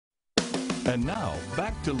And now,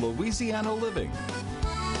 back to Louisiana Living.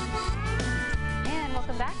 And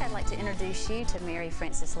welcome back. I'd like to introduce you to Mary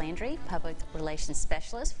Frances Landry, Public Relations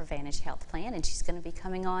Specialist for Vantage Health Plan, and she's going to be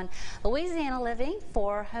coming on Louisiana Living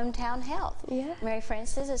for Hometown Health. Yeah. Mary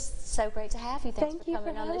Frances, it's so great to have you. Thanks for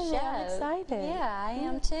coming on the show. I'm excited. Yeah, I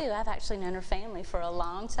am too. I've actually known her family for a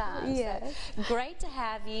long time. Yes. So great to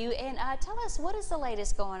have you. And tell us, what is the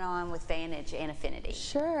latest going on with Vantage and Affinity?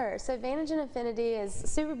 Sure. So Vantage and Affinity is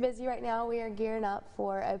super busy right now. We are gearing up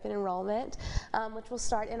for open enrollment, which will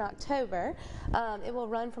start in October. It will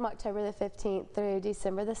run from October the 15th through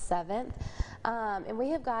December the 7th. And we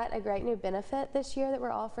have got a great new benefit this year that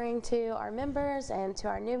we're offering to our members and to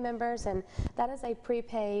our new members, and that is a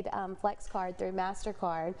prepaid Flex card through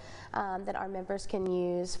MasterCard that our members can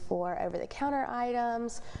use for over-the-counter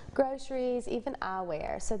items, groceries, even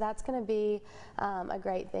eyewear. So that's going to be a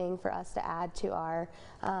great thing for us to add to our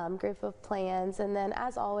group of plans. And then,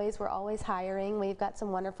 as always, we're always hiring. We've got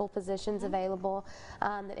some wonderful positions available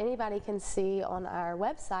that anybody can see on our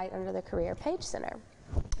website under the Career Page Center.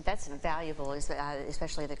 That's valuable,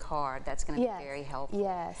 especially the card. That's going to be very helpful.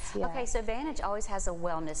 Yes. Okay, so Vantage always has a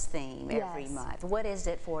wellness theme every month. What is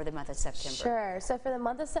it for the month of September? Sure. So for the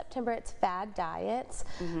month of September, it's fad diets.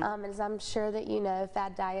 As I'm sure that you know,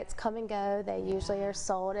 fad diets come and go. They usually are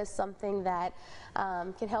sold as something that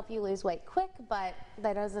can help you lose weight quick, but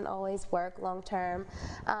that doesn't always work long term.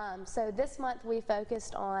 So this month we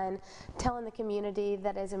focused on telling the community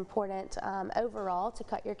that it's important overall to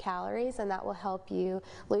cut your calories, and that will help you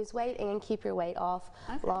lose weight and keep your weight off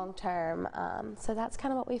long term. So that's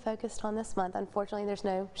kind of what we focused on this month. Unfortunately, there's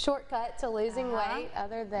no shortcut to losing weight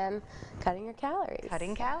other than cutting your calories.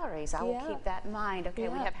 Cutting calories. I will keep that in mind. Okay,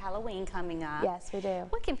 we have Halloween coming up. Yes, we do.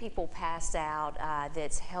 What can people pass out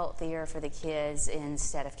that's healthier for the kids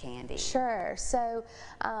instead of candy? Sure. So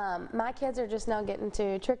my kids are just now getting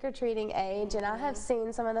to trick-or-treating age, and I have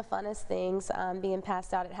seen some of the funnest things being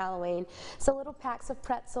passed out at Halloween. So little packs of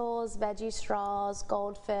pretzels, veggie straws,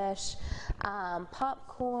 goldfish,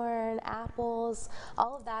 popcorn, apples,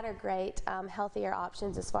 all of that are great healthier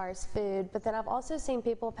options as far as food. But then I've also seen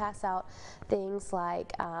people pass out things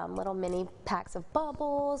like little mini packs of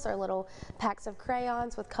bubbles or little packs of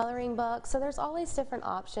crayons with coloring books. So there's always different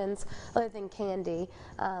options other than candy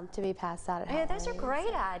to be passed out at Halloween. Those are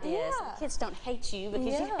great ideas. The kids don't hate you because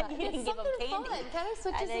you didn't give them candy.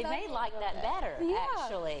 Fun. They may like that better,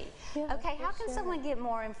 actually. Okay, how can someone get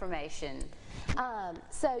more information?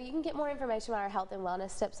 So you can get more information about our health and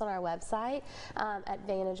wellness tips on our website at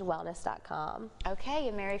vantagewellness.com. Okay,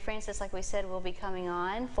 and Mary Frances, like we said, will be coming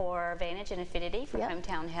on for Vantage and Affinity for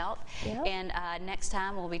Hometown Health. And next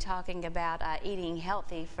time we'll be talking about eating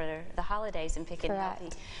healthy for the holidays and picking healthy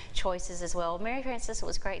choices as well. Mary Frances, it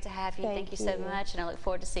was great to have you. Thank you so much, and I look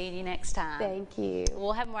forward to seeing you next time. Thank you.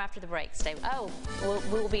 We'll have more after the break.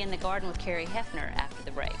 We'll be in the garden with Carrie Hefner after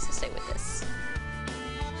the break, so stay with us.